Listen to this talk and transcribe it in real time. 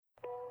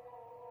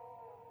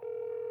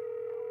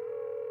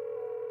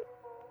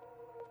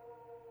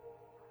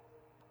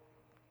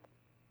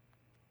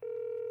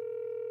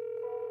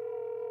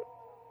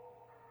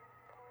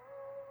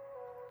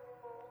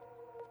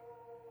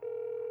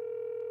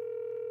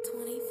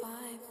25.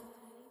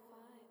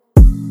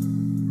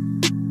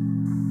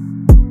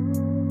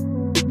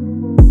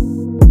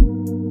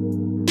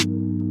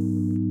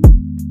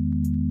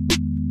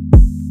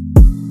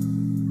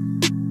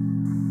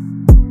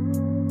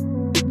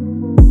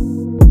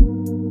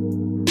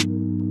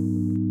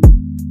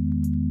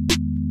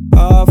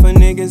 All for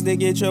niggas that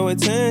get your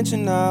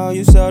attention now.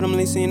 You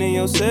seldomly seen in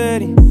your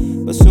city,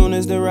 but soon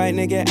as the right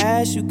nigga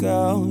asks you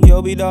go,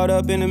 you'll be dolled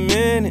up in a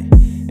minute.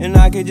 And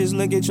I could just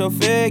look at your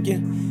figure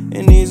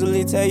and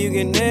easily tell you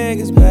get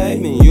niggas,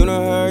 baby. You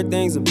done heard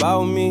things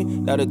about me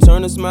that'll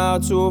turn a smile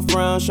to a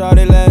frown.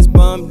 Shawty, let's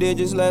bump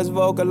digits, let's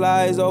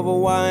vocalize over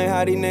wine.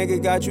 How these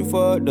niggas got you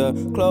fucked up,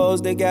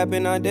 close the gap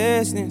in our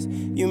distance.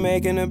 You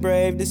making a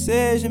brave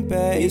decision,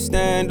 babe. Your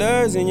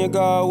standards and your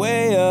guard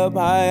way up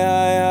high,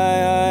 high,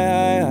 high, high,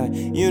 high,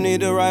 high. You need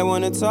the right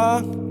one to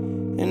talk,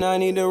 and I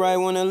need the right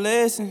one to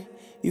listen.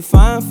 You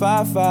fine,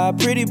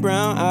 5'5", pretty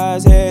brown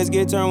eyes, heads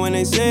get turned when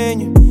they sing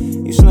you.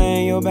 You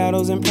slaying your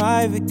battles in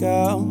private,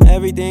 girl.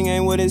 Everything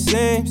ain't what it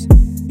seems.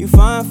 You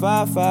fine,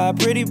 5'5",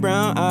 pretty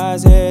brown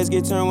eyes, heads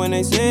get turned when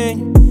they sing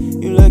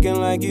you. You looking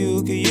like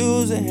you could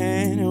use a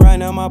hand, and right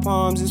now my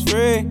palms is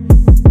free.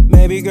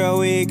 Maybe girl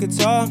we could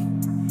talk.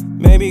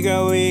 Maybe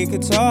girl we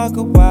could talk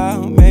a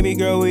while. Maybe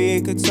girl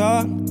we could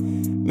talk.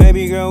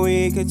 Maybe girl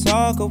we could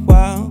talk a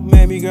while.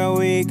 Maybe girl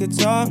we could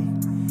talk.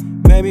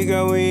 Maybe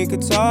girl we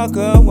could talk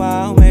a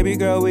while. Maybe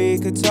girl we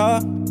could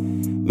talk.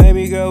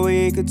 Maybe girl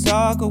we could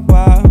talk a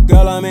while.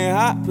 Girl, I'm in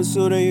hot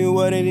pursuit of you.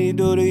 What did he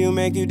do to you?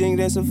 Make you think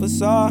that's a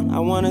facade? I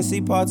wanna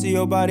see parts of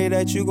your body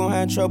that you gon'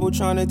 have trouble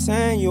trying to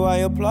tame. You, I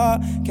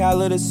applaud.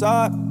 Cal of the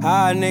sod.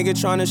 High nigga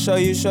tryna show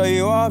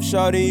you off.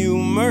 Shawty, you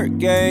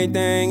murk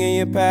everything in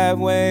your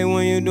pathway.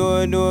 When you do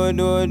it,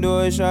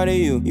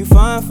 shawty, you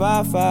fine,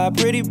 5'5",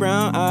 pretty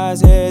brown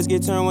eyes, heads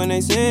get turned when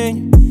they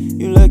sing.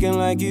 You looking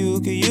like you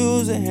could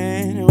use a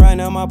hand, and right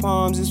now my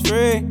palms is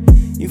free.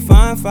 You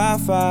fine,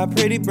 5'5",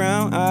 pretty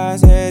brown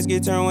eyes, heads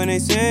get turned when they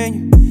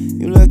sing.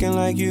 You looking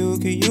like you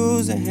could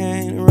use a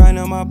hand, and right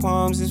now my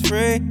palms is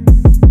free.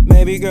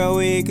 Maybe girl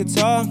we could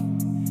talk.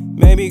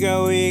 Maybe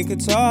girl we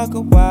could talk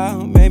a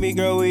while. Maybe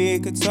girl we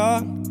could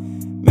talk.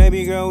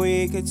 Maybe girl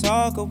we could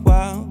talk a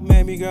while.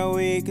 Maybe girl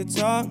we could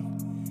talk.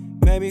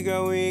 Maybe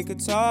girl we could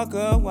talk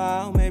a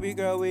while. Maybe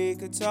girl we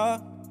could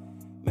talk.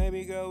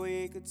 Maybe girl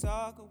we could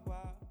talk a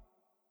while.